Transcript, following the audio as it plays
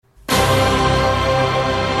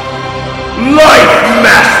Life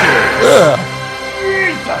Masters!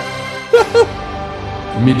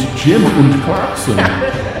 Mit Jim und Clarkson.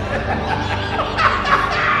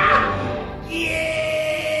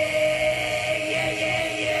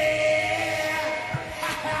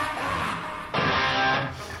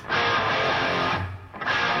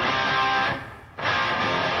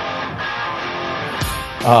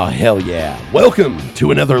 Oh, hell yeah. Welcome to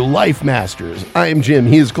another Life Masters. I am Jim.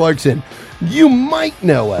 He is Clarkson. You might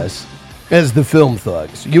know us as the Film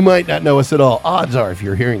Thugs. You might not know us at all. Odds are, if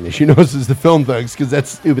you're hearing this, you know us as the Film Thugs because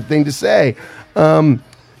that's a stupid thing to say.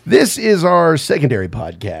 This is our secondary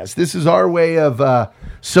podcast. This is our way of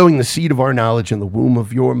sowing the seed of our knowledge in the womb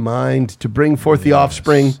of your mind to bring forth the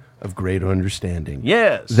offspring of greater understanding.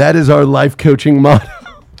 Yes. That is our life coaching motto.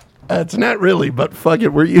 It's not really, but fuck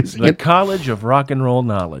it, we're using The it. College of Rock and Roll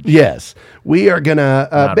Knowledge. Yes. We are going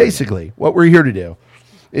to, basically, what we're here to do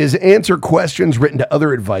is answer questions written to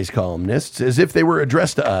other advice columnists as if they were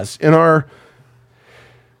addressed to us in our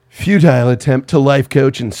futile attempt to life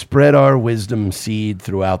coach and spread our wisdom seed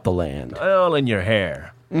throughout the land. All in your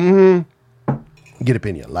hair. Get up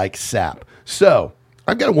in you like sap. So,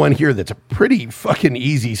 I've got one here that's a pretty fucking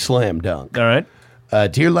easy slam dunk. All right.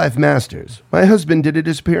 Dear Life Masters, my husband did a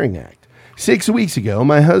disappearing act. 6 weeks ago,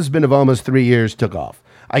 my husband of almost 3 years took off.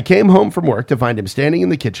 I came home from work to find him standing in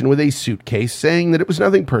the kitchen with a suitcase, saying that it was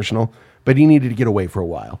nothing personal, but he needed to get away for a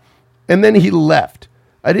while. And then he left.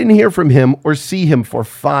 I didn't hear from him or see him for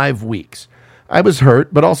 5 weeks. I was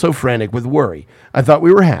hurt, but also frantic with worry. I thought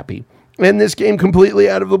we were happy, and this came completely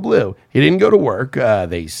out of the blue. He didn't go to work.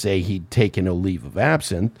 They say he'd taken a leave of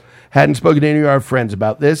absence. Hadn't spoken to any of our friends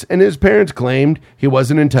about this, and his parents claimed he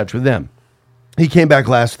wasn't in touch with them. He came back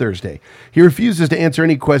last Thursday. He refuses to answer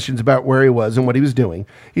any questions about where he was and what he was doing.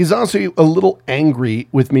 He's also a little angry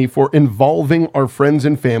with me for involving our friends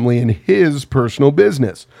and family in his personal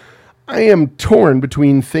business. I am torn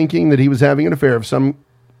between thinking that he was having an affair of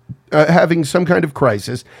having some kind of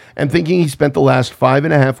crisis and thinking he spent the last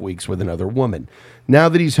 5.5 weeks with another woman. Now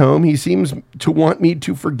that he's home, he seems to want me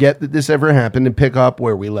to forget that this ever happened and pick up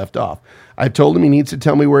where we left off. I've told him he needs to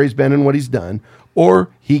tell me where he's been and what he's done, or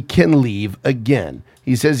he can leave again.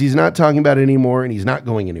 He says he's not talking about it anymore and he's not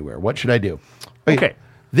going anywhere. What should I do? Okay.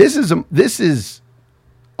 This is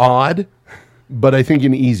odd, but I think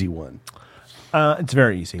an easy one. It's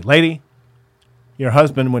very easy. Lady, your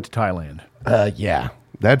husband went to Thailand. Yeah,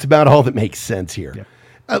 that's about all that makes sense here.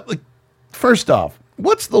 Yeah. First off,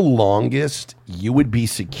 what's the longest you would be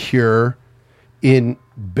secure in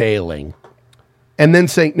bailing? And then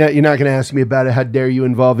saying, no, you're not going to ask me about it. How dare you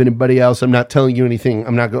involve anybody else? I'm not telling you anything.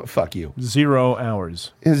 I'm not going to, fuck you. 0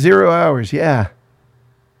 hours. 0 hours, yeah.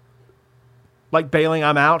 Like bailing,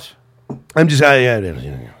 I'm out? I'm just,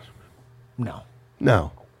 No.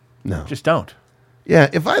 No. Just don't.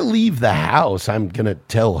 Yeah, if I leave the house, I'm going to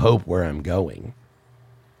tell Hope where I'm going.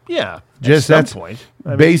 Yeah. Just at some point.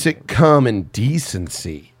 Basic common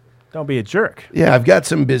decency. Don't be a jerk. Yeah, I've got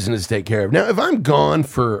some business to take care of. Now, if I'm gone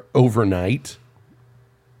for overnight,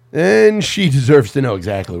 then she deserves to know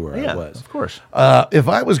exactly where I was. Of course. If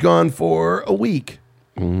I was gone for a week,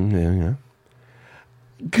 yeah.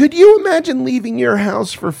 Could you imagine leaving your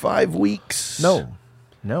house for 5 weeks? No.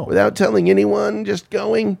 Without telling anyone, just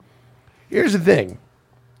going? Here's the thing.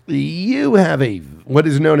 You have what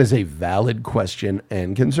is known as a valid question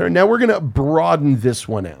and concern. Now, we're going to broaden this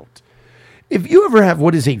one out. If you ever have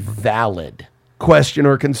what is a valid question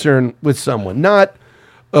or concern with someone, not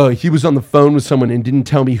he was on the phone with someone and didn't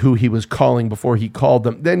tell me who he was calling before he called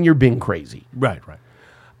them, then you're being crazy. Right.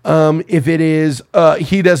 If it is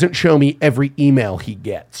he doesn't show me every email he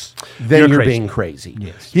gets, then you're being crazy.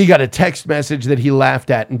 Yes. He got a text message that he laughed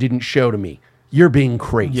at and didn't show to me. You're being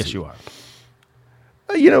crazy. Yes, you are.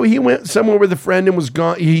 He went somewhere with a friend and was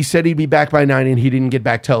gone. He said he'd be back by 9 and he didn't get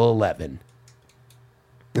back till 11.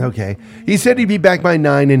 Okay. He said he'd be back by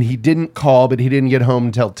 9 and he didn't call, but he didn't get home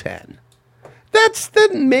until 10.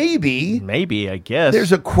 Then maybe. Maybe, I guess.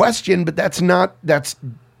 There's a question, but that's not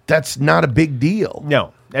a big deal.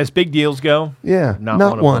 No. As big deals go. Yeah.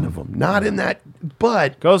 Not one of them. Not in that,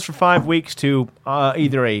 but. Goes for 5 weeks to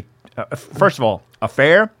either first of all,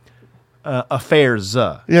 affair. Affairs,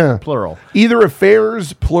 yeah, plural. Either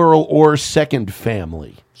affairs, plural, or second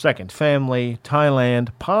family. Second family, Thailand,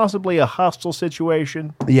 possibly a hostile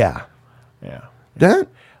situation. Yeah. That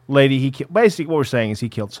lady, basically what we're saying is he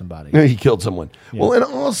killed somebody. He killed someone. Yeah. Well, and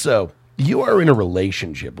also, you are in a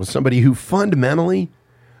relationship with somebody who fundamentally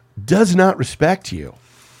does not respect you.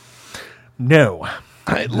 No.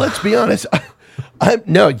 Let's be honest.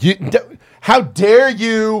 How dare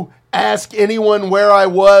you ask anyone where I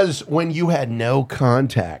was when you had no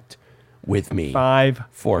contact with me 5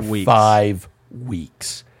 for weeks. 5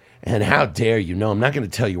 weeks. And how dare you? No, I'm not going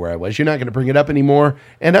to tell you where I was. You're not going to bring it up anymore,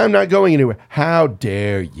 and I'm not going anywhere. How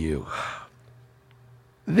dare you?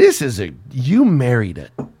 You married a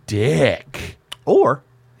dick. Or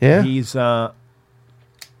Yeah? he's just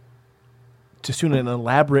doing an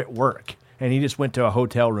elaborate work, and he just went to a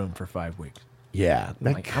hotel room for 5 weeks. Yeah,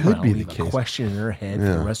 that Like, I'm could going be to the leave a case. question in her head for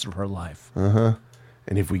the rest of her life. And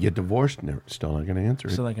if we get divorced, no, still not going to answer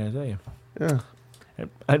it. So, like I tell you. Yeah.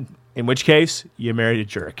 In which case, you married a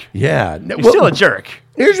jerk. Yeah. No, You're still a jerk.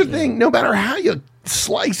 Here's the thing. No matter how you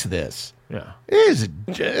slice this, Yeah. it is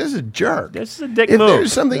a jerk. This is a dick If move.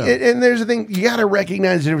 there's something, Yeah. and there's a thing, you got to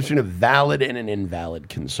recognize the difference between a valid and an invalid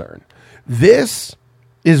concern. This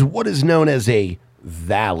is what is known as a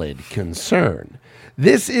valid concern.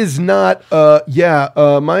 This is not,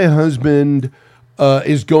 my husband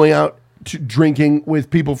is going out to drinking with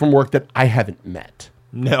people from work that I haven't met.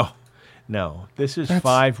 No. This is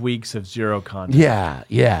 5 weeks of zero contact.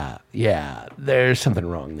 Yeah. There's something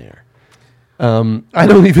wrong there. I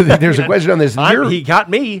don't even think there's a question on this. He got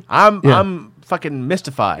me. I'm fucking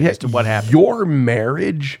mystified as to what happened. Your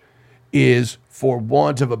marriage is, for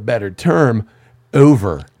want of a better term,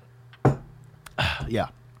 over. Yeah.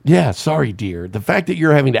 Yeah, sorry, dear. The fact that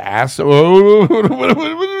you're having to ask,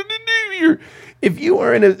 if you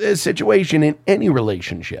are in a situation in any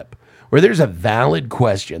relationship where there's a valid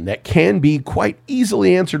question that can be quite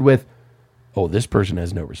easily answered with, oh, this person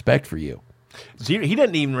has no respect for you. So he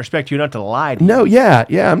doesn't even respect you enough to lie to you, No, yeah.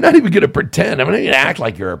 I'm not even going to pretend. I'm not going to act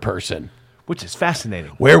like you're a person. which is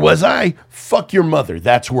fascinating. Where was I? Fuck your mother.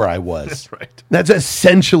 That's where I was. That's right. That's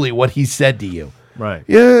essentially what he said to you. Right.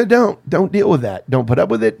 Yeah, don't deal with that. Don't put up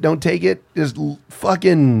with it. Don't take it. Just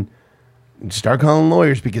fucking start calling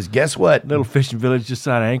lawyers, because guess what? Little fishing village just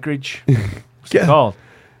outside of Anchorage. What's Yeah. it called?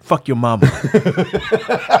 Fuck your mama.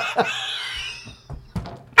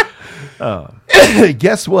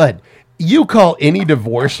 Guess what? You call any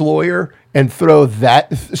divorce lawyer and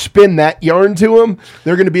spin that yarn to them,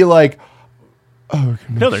 they're going to be like, oh,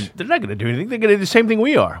 No, they're not going to do anything. They're going to do the same thing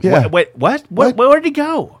we are. Yeah. What? Where'd he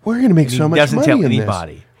go? we're going to make And so he much doesn't money tell in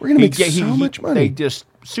anybody. this. We're going to make so much money. They just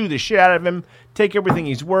sue the shit out of him, take everything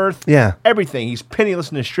he's worth. Yeah. Everything. He's penniless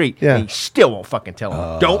in the street. Yeah. And he still won't fucking tell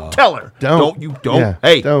her. Don't tell her. Don't. Don't. Yeah,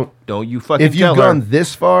 Hey, don't. you fucking If tell you've her. gone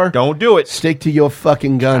this far, Don't do it. stick to your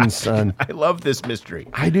fucking guns, son. I love this mystery.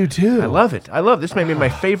 I do too. I love it. This may be my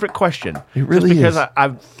favorite question. It really just because is.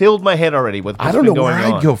 I've filled my head already with what's I don't know been where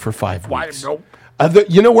going I'd on. go for 5 weeks. Nope.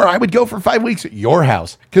 You know where I would go for 5 weeks? Your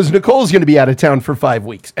house. Because Nicole's going to be out of town for 5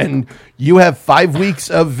 weeks. And you have 5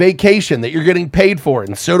 weeks of vacation that you're getting paid for.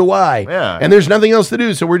 And so do I. Yeah. And there's nothing else to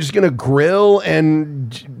do. So we're just going to grill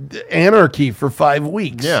and anarchy for 5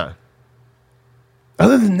 weeks. Yeah.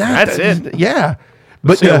 Other than that. That's it. Yeah.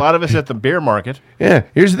 But see, a lot of us at the beer market. Yeah,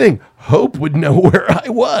 here's the thing. Hope would know where I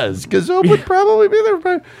was, because Hope would probably be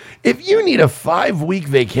there. If you need a 5-week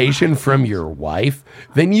vacation from your wife,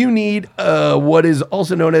 then you need what is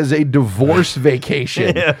also known as a divorce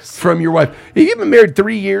vacation from your wife. If you've been married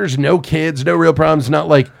 3 years, no kids, no real problems, not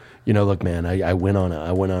like, look, man, I went on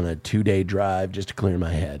a 2-day drive just to clear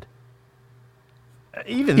my head.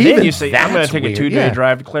 Even then, you say, I'm going that's to take weird. a 2-day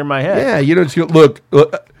drive to clear my head. Yeah, you don't look.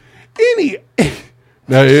 Any.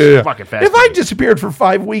 No, yeah. Fucking If fascinating. I disappeared for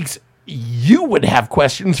 5 weeks, you would have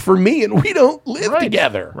questions for me, and we don't live Right.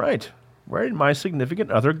 together. Right. Where did my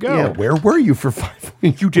significant other go? Yeah, where were you for 5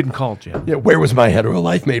 weeks? You didn't call, Jim. Yeah, where was my hetero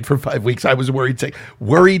life made for 5 weeks? I was worried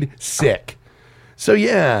sick. So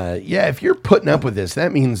yeah, if you're putting up with this,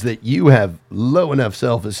 that means that you have low enough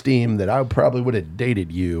self-esteem that I probably would have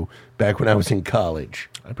dated you back when I was in college.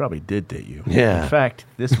 I probably did date you. Yeah. In fact,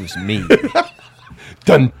 this was me.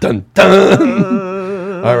 Dun, dun, dun.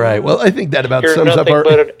 All right. Well, I think that about You're sums up nothing our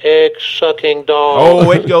but an egg-sucking dog.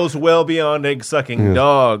 Oh, it goes well beyond egg-sucking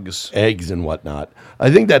dogs. eggs and whatnot.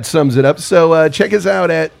 I think that sums it up. So check us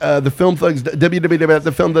out at the Film Thugs,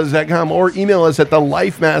 www.thefilmthugs.com, or email us at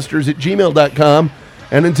thelifemasters@gmail.com.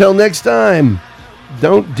 And until next time,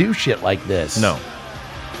 don't do shit like this. No.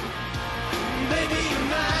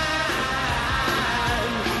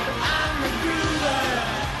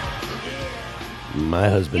 My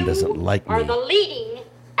husband doesn't like are me. the leading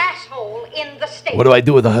asshole in the state. What do I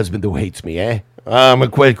do with a husband who hates me, eh? We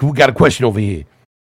got a question over here.